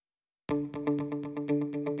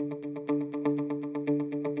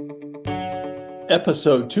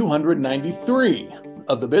Episode 293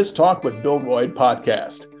 of the Biz Talk with Bill Royd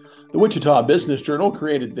podcast. The Wichita Business Journal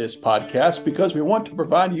created this podcast because we want to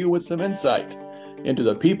provide you with some insight into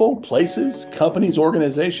the people, places, companies,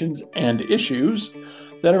 organizations, and issues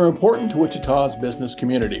that are important to Wichita's business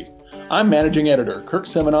community. I'm Managing Editor Kirk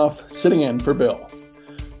Seminoff, sitting in for Bill.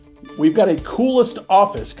 We've got a coolest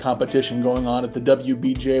office competition going on at the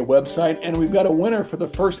WBJ website, and we've got a winner for the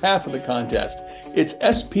first half of the contest. It's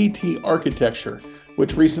SPT Architecture,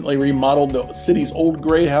 which recently remodeled the city's old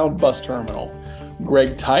Greyhound bus terminal.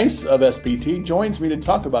 Greg Tice of SPT joins me to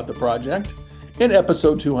talk about the project in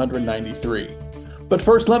episode 293. But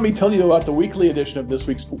first, let me tell you about the weekly edition of this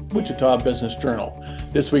week's Wichita Business Journal.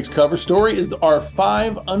 This week's cover story is our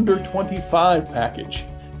 5 Under 25 package.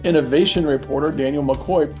 Innovation reporter Daniel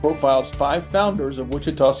McCoy profiles 5 founders of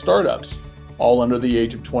Wichita startups, all under the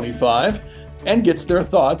age of 25, and gets their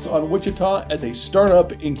thoughts on Wichita as a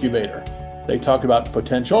startup incubator. They talk about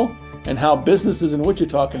potential and how businesses in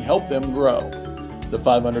Wichita can help them grow. The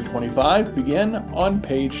 5 Under 25 begin on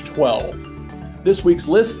page 12. This week's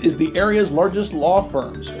list is the area's largest law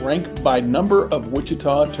firms, ranked by number of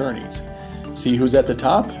Wichita attorneys. See who's at the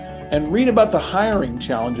top and read about the hiring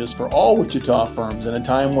challenges for all Wichita firms in a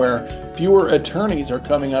time where fewer attorneys are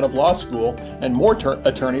coming out of law school and more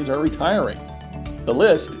attorneys are retiring. The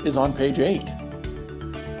list is on page 8.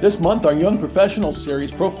 This month, our Young Professionals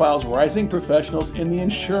series profiles rising professionals in the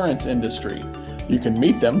insurance industry. You can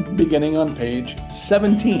meet them beginning on page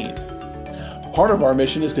 17. Part of our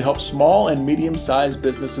mission is to help small and medium-sized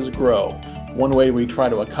businesses grow. One way we try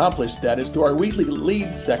to accomplish that is through our weekly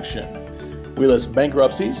leads section. We list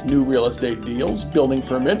bankruptcies, new real estate deals, building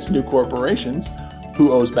permits, new corporations,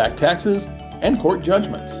 who owes back taxes, and court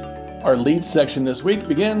judgments. Our leads section this week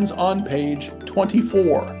begins on page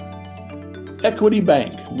 24. Equity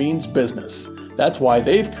Bank means business. That's why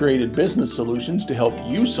they've created business solutions to help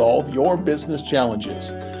you solve your business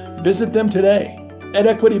challenges. Visit them today at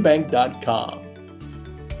equitybank.com.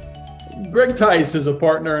 Greg Tice is a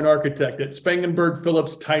partner and architect at Spangenberg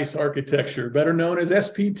Phillips Tice Architecture, better known as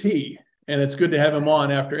SPT. And it's good to have him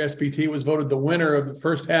on after SPT was voted the winner of the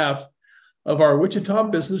first half of our Wichita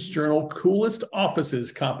Business Journal Coolest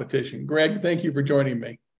Offices competition. Greg, thank you for joining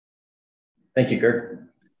me. Thank you, Kirk.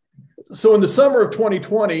 So in the summer of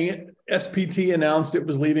 2020, SPT announced it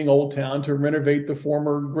was leaving Old Town to renovate the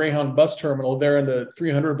former Greyhound bus terminal there in the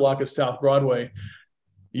 300 block of South Broadway.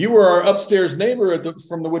 You were our upstairs neighbor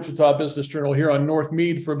from the Wichita Business Journal here on North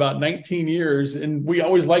Mead for about 19 years, and we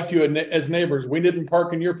always liked you as neighbors. We didn't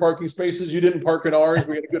park in your parking spaces. You didn't park in ours.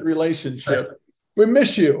 We had a good relationship. We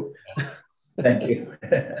miss you. Thank you.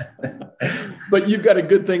 But you've got a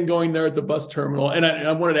good thing going there at the bus terminal, and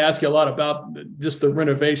I wanted to ask you a lot about just the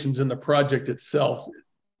renovations and the project itself.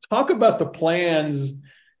 Talk about the plans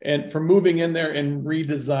and for moving in there and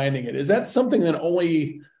redesigning it. Is that something that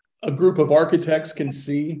only a group of architects can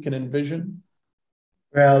envision?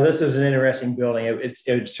 Well, this was an interesting building.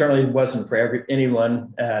 It certainly wasn't for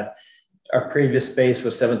anyone. Our previous space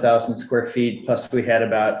was 7,000 square feet. Plus we had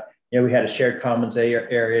we had a shared commons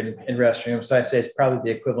area and restrooms. So I'd say it's probably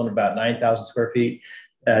the equivalent of about 9,000 square feet.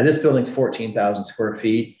 This building's 14,000 square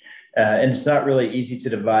feet. And it's not really easy to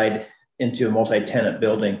divide into a multi-tenant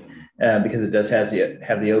building. Because it does have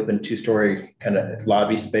the open 2-story kind of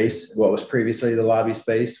lobby space, what was previously the lobby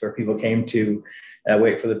space where people came to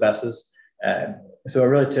wait for the buses. So it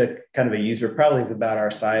really took kind of a user probably about our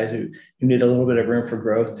size who needed a little bit of room for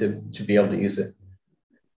growth to be able to use it.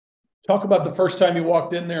 Talk about the first time you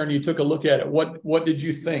walked in there and you took a look at it. What did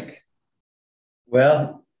you think?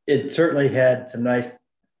 Well, it certainly had some nice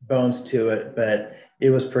bones to it, but it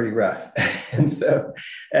was pretty rough. And so,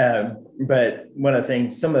 but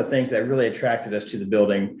some of the things that really attracted us to the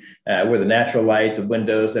building were the natural light, the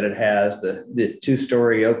windows that it has, the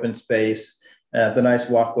 2-story open space, the nice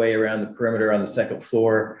walkway around the perimeter on the second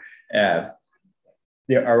floor, our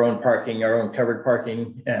own parking, our own covered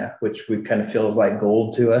parking, which we kind of feels like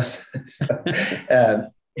gold to us. So,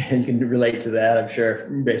 you can relate to that, I'm sure,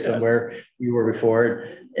 based on where you were before.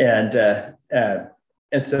 And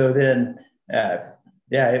so then,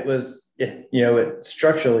 it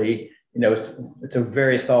structurally, it's a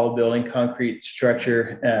very solid building, concrete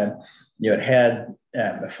structure. It had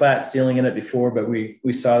a flat ceiling in it before, but we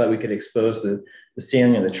saw that we could expose the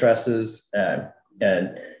ceiling and the trusses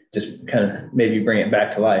and just kind of maybe bring it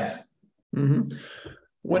back to life. Mm-hmm.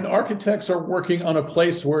 When architects are working on a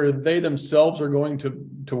place where they themselves are going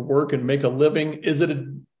to work and make a living, is it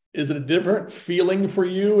a different feeling for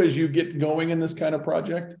you as you get going in this kind of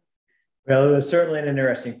project? Well, it was certainly an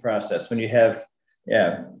interesting process when you have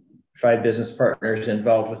five business partners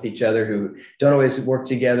involved with each other who don't always work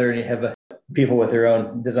together, and you have people with their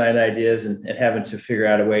own design ideas and having to figure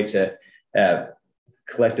out a way to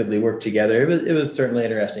collectively work together. It was certainly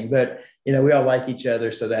interesting, but we all like each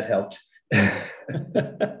other, so that helped.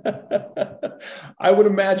 I would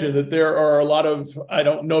imagine that there are a lot of, I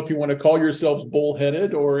don't know if you want to call yourselves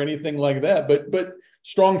bullheaded or anything like that, but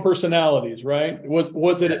strong personalities, right?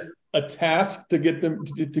 Was it a task to get them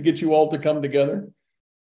to get you all to come together?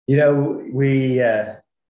 We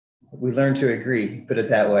learned to agree, put it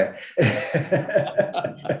that way.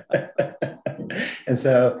 And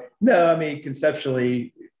so, no, I mean,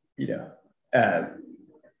 conceptually, we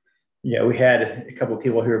had a couple of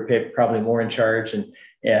people who were probably more in charge, and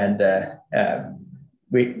I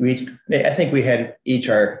think we had each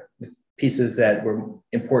our pieces that were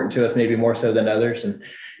important to us, maybe more so than others, and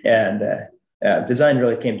design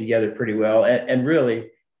really came together pretty well. And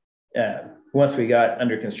really, once we got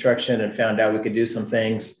under construction and found out we could do some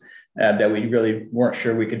things that we really weren't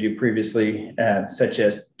sure we could do previously, such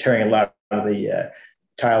as tearing a lot of the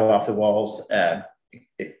tile off the walls.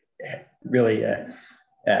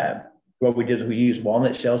 What we did is we used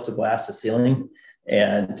walnut shells to blast the ceiling,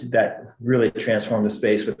 and that really transformed the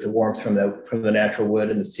space with the warmth from the natural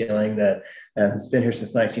wood in the ceiling that has been here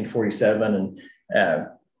since 1947. And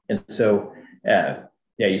so,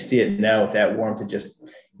 you see it now with that warmth. It just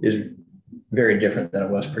is very different than it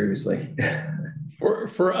was previously.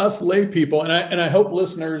 For us lay people, and I hope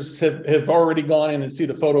listeners have already gone in and see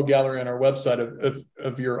the photo gallery on our website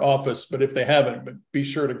of your office, but if they haven't, but be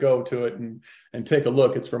sure to go to it and take a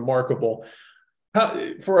look. It's remarkable.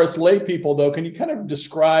 For us lay people, though, can you kind of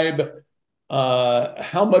describe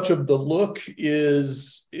how much of the look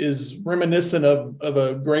is reminiscent of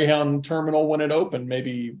a Greyhound terminal when it opened,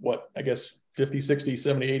 maybe 50, 60,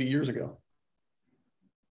 70, 80 years ago?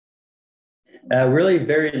 Really,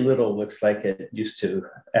 very little looks like it used to.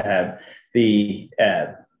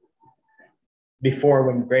 Before,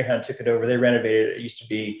 when Greyhound took it over, they renovated it. It used to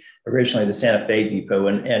be originally the Santa Fe Depot,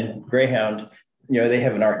 and Greyhound, they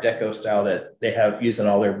have an Art Deco style that they have used in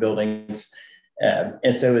all their buildings.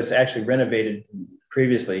 And so it's actually renovated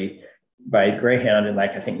previously by Greyhound in, I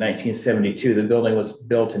think, 1972. The building was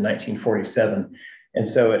built in 1947. And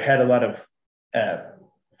so it had a lot of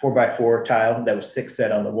 4x4 tile that was thick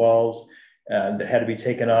set on the walls that had to be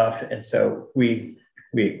taken off. And so we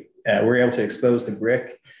were able to expose the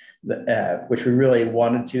brick, which we really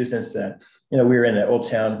wanted to, since we were in an old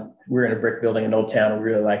town. We were in a brick building in Old Town. We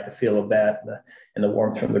really liked the feel of that and the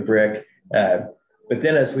warmth from the brick. But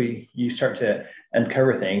then as you start to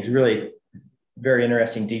uncover things, really very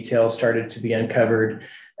interesting details started to be uncovered.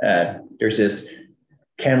 There's this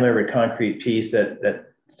cantilevered concrete piece that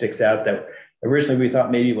sticks out that originally we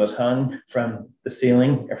thought maybe was hung from the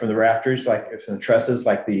ceiling or from the rafters, like from the trusses,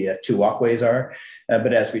 like the two walkways are.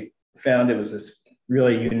 But as we found, it was this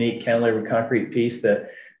really unique cantilevered concrete piece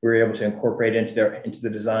that we were able to incorporate into the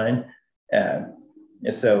design. And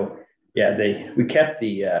so, we kept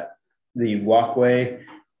the walkway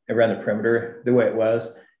around the perimeter the way it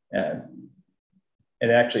was. And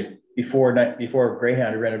actually, before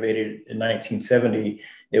Greyhound renovated in 1970,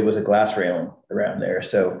 it was a glass railing around there.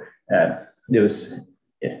 So it's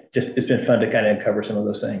been fun to kind of uncover some of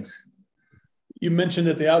those things. You mentioned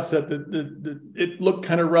at the outset that it looked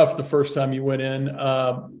kind of rough the first time you went in.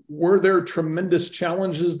 Were there tremendous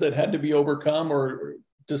challenges that had to be overcome, or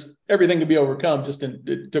just everything to be overcome?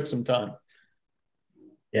 It took some time.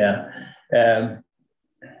 Yeah. There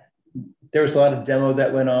was a lot of demo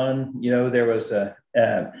that went on. There was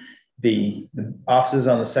the offices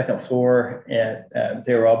on the second floor, and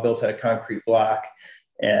they were all built out of concrete block.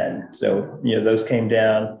 And so, those came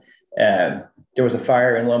down. There was a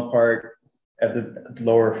fire in one part of the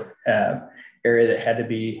lower area that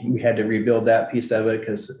we had to rebuild that piece of it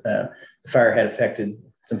because the fire had affected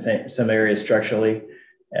some areas structurally.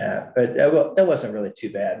 But that wasn't really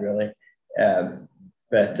too bad, really. No,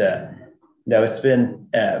 it's been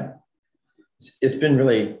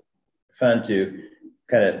really fun to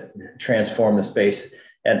kind of transform the space.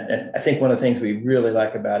 And I think one of the things we really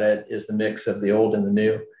like about it is the mix of the old and the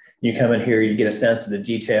new. You come in here, you get a sense of the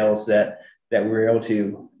details that we were able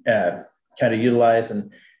to kind of utilize.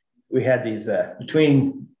 And we had these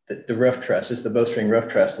between the roof trusses, the bowstring roof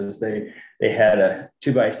trusses, they had a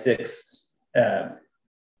 2x6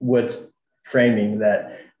 wood framing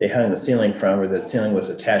that they hung the ceiling from, or the ceiling was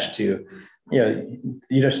attached to. You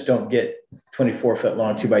just don't get 24-foot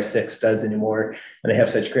long 2x6 studs anymore, and they have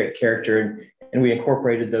such great character. And we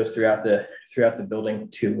incorporated those throughout the building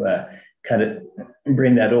to kind of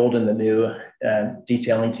bring that old and the new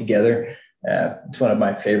detailing together. It's one of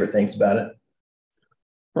my favorite things about it.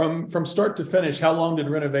 From start to finish, how long did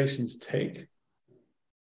renovations take?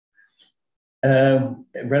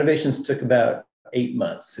 Renovations took about 8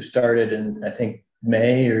 months. It started in, I think,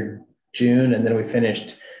 May or June, and then we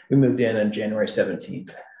moved in January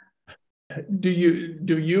 17th. Do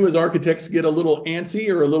you as architects get a little antsy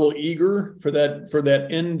or a little eager for that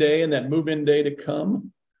end day and that move-in day to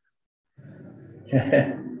come?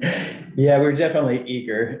 Yeah, we're definitely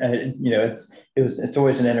eager. It's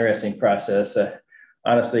always an interesting process.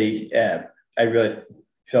 Honestly, I really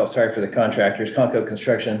felt sorry for the contractors. Conco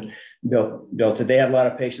Construction built it. They had a lot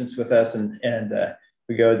of patience with us, and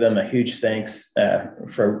we owe them a huge thanks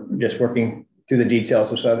for just working through the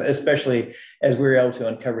details of stuff, especially as we were able to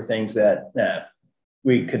uncover things that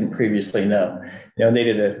we couldn't previously know. They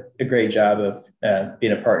did a great job of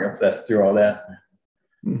being a partner with us through all that.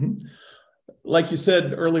 Mm-hmm. Like you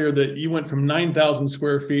said earlier, that you went from 9,000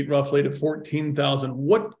 square feet roughly to 14,000.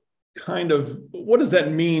 What does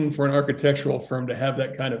that mean for an architectural firm to have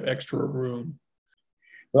that kind of extra room?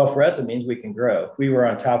 Well, for us, it means we can grow. We were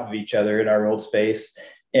on top of each other in our old space,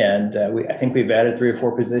 and I think we've added 3 or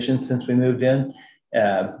 4 positions since we moved in.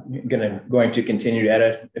 Going to continue to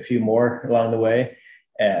add a few more along the way.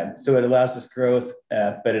 So it allows us growth,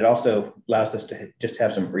 but it also allows us to just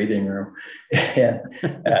have some breathing room. And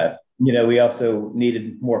we also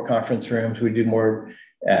needed more conference rooms. We do more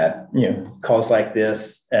calls like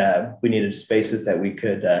this. We needed spaces that we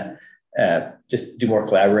could just do more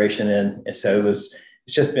collaboration in. And so it's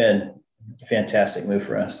just been a fantastic move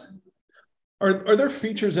for us. Are there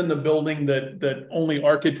features in the building that only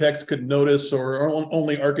architects could notice or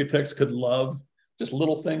only architects could love? Just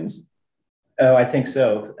little things? Oh, I think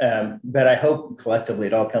so. But I hope collectively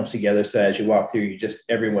it all comes together. So as you walk through,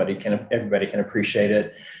 everybody can appreciate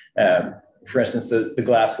it. For instance, the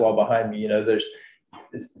glass wall behind me, there's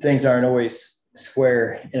things aren't always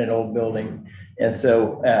square in an old building. And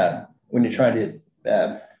so when you're trying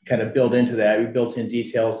to kind of build into that, we built in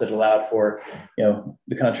details that allowed for,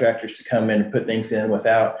 the contractors to come in and put things in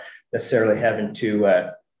without necessarily having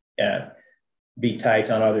to be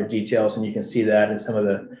tight on other details. And you can see that in some of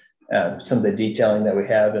the detailing that we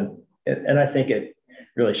have. And I think it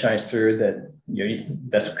really shines through that,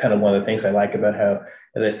 that's kind of one of the things I like about how,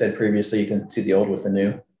 as I said previously, you can see the old with the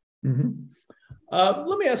new. Mm-hmm.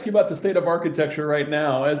 Let me ask you about the state of architecture right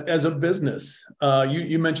now as a business.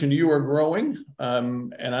 You mentioned you are growing,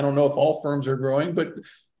 and I don't know if all firms are growing, but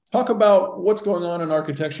talk about what's going on in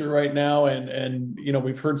architecture right now. And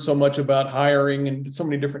we've heard so much about hiring and so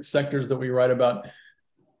many different sectors that we write about.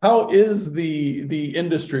 How is the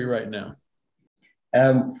industry right now?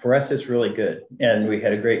 For us, it's really good. And we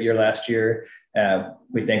had a great year last year.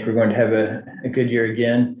 We think we're going to have a good year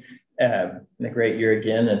again, a great year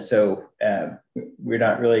again. And so we're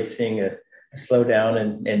not really seeing a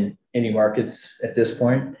slowdown in any markets at this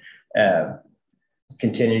point,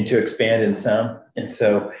 continuing to expand in some. And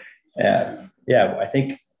so, I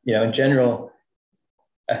think, in general,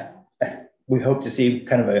 we hope to see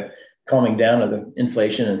kind of a calming down of the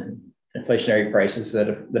inflation and inflationary prices that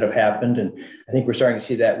have happened. And I think we're starting to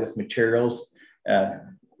see that with materials.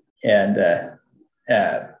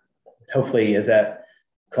 Hopefully as that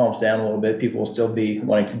calms down a little bit, people will still be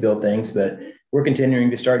wanting to build things, but we're continuing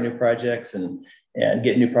to start new projects and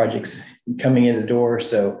get new projects coming in the door.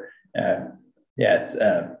 So it's,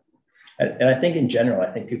 and I think in general,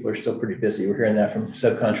 I think people are still pretty busy. We're hearing that from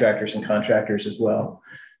subcontractors and contractors as well.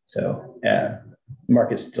 So the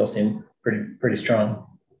markets still seem pretty strong.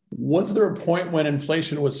 Was there a point when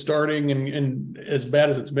inflation was starting and as bad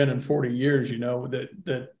as it's been in 40 years,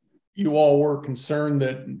 that you all were concerned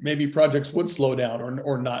that maybe projects would slow down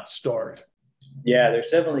or not start? Yeah,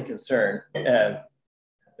 there's definitely concern.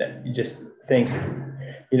 Just things,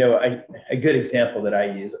 a good example that I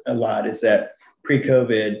use a lot is that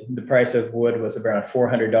pre-COVID, the price of wood was around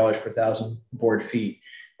 $400 per thousand board feet.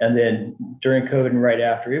 And then during COVID and right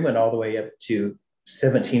after, it went all the way up to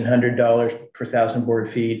 $1,700 per thousand board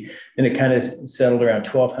feet. And it kind of settled around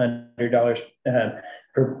 $1,200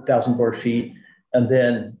 per thousand board feet. And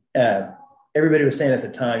then everybody was saying at the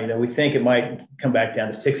time, we think it might come back down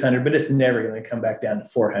to 600, but it's never going to come back down to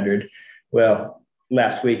 400. Well,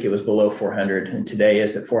 last week it was below 400 and today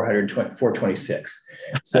is at 426.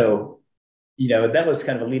 So, that was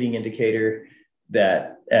kind of a leading indicator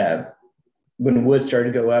that when wood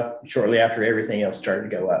started to go up shortly after everything else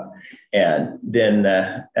started to go up. And then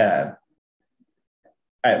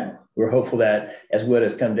we're hopeful that as wood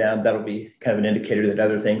has come down, that'll be kind of an indicator that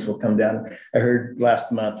other things will come down. I heard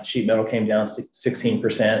last month sheet metal came down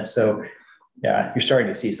 16%. So yeah, you're starting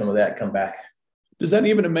to see some of that come back. Does that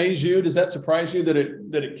even amaze you? Does that surprise you that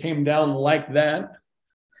it came down like that?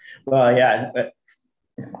 Well, yeah,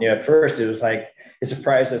 at first it was like, it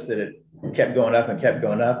surprised us that it kept going up and kept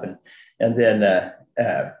going up. And then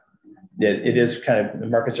it is kind of, the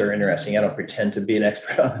markets are interesting. I don't pretend to be an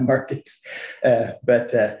expert on the markets,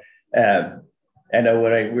 but I know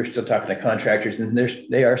we're still talking to contractors, and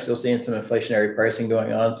they are still seeing some inflationary pricing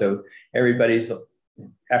going on. So everybody's,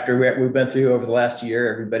 after we've been through over the last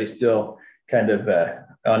year, everybody's still kind of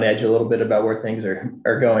on edge a little bit about where things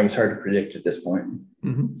are going. It's hard to predict at this point.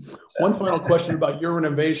 Mm-hmm. So. One final question about your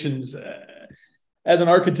renovations. As an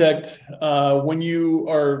architect, when you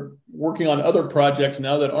are working on other projects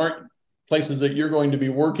now that aren't places that you're going to be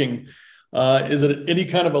working, is it any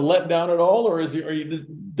kind of a letdown at all, or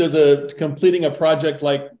does completing a project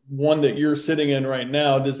like one that you're sitting in right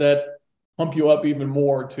now, does that pump you up even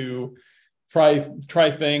more to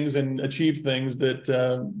try things and achieve things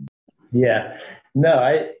that? Yeah,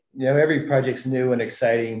 no, every project's new and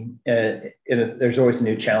exciting, and there's always a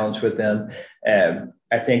new challenge with them.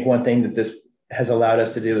 I think one thing that this has allowed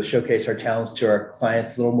us to do is showcase our talents to our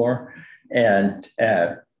clients a little more. And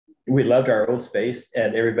we loved our old space,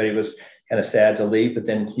 and everybody was kind of sad to leave, but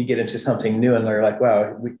then you get into something new and they're like,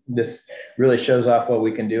 wow, this really shows off what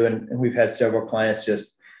we can do. And we've had several clients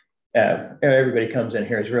just, everybody comes in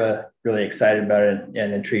here is really, really excited about it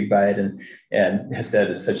and intrigued by it, and has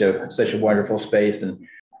said it's such a wonderful space. And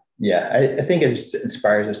yeah, I think it just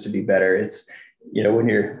inspires us to be better. It's, when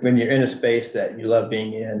you're in a space that you love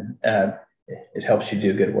being in, it helps you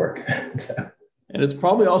do good work. So. And it's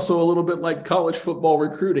probably also a little bit like college football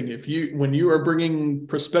recruiting. When you are bringing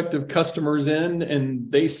prospective customers in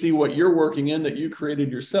and they see what you're working in that you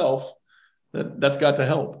created yourself, that's got to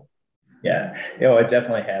help. Yeah, it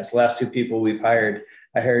definitely has. The last two people we've hired,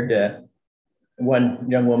 I heard one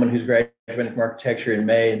young woman who's graduating from architecture in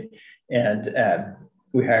May, and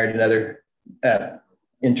we hired another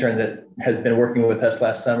intern that has been working with us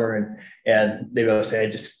last summer, and they both say, I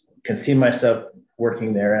just can see myself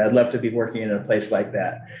working there, and I'd love to be working in a place like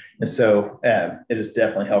that. And so it has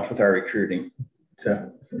definitely helped with our recruiting.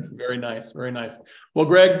 So very nice, very nice. Well,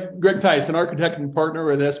 Greg Tice, an architect and partner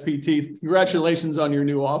with SPT, congratulations on your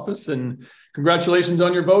new office, and congratulations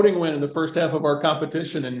on your voting win in the first half of our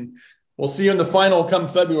competition. And we'll see you in the final come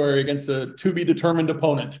February against a to be determined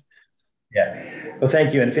opponent. Yeah. Well,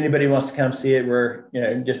 thank you. And if anybody wants to come see it, we're,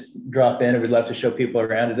 just drop in, and we'd love to show people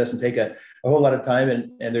around. It doesn't take a whole lot of time,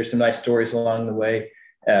 and there's some nice stories along the way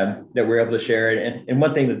that we're able to share. And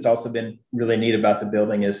one thing that's also been really neat about the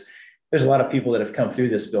building is there's a lot of people that have come through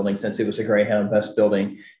this building since it was a Greyhound bus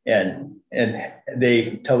building, and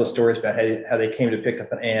they tell the stories about how they came to pick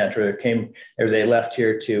up an aunt, or they left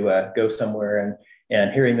here to go somewhere,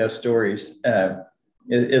 and hearing those stories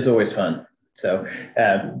is always fun. So,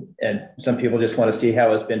 and some people just want to see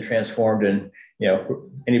how it's been transformed, and,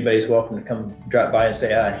 anybody's welcome to come drop by and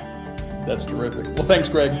say hi. That's terrific. Well, thanks,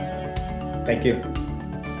 Greg. Thank you.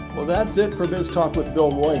 Well, that's it for Biz Talk with Bill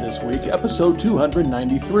Roy this week, episode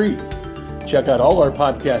 293. Check out all our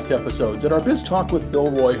podcast episodes at our Biz Talk with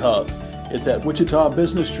Bill Roy hub. It's at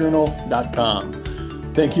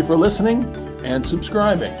wichitabusinessjournal.com. Thank you for listening and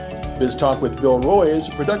subscribing. Biz Talk with Bill Roy is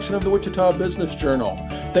a production of the Wichita Business Journal.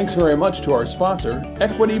 Thanks very much to our sponsor,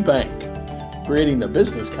 Equity Bank. Creating the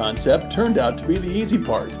business concept turned out to be the easy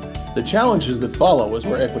part. The challenges that follow is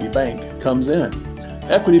where Equity Bank comes in.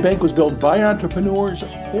 Equity Bank was built by entrepreneurs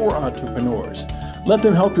for entrepreneurs. Let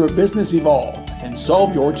them help your business evolve and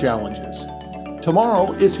solve your challenges.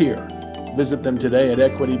 Tomorrow is here. Visit them today at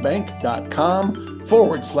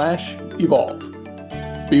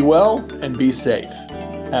equitybank.com/evolve. Be well and be safe.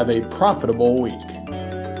 Have a profitable week.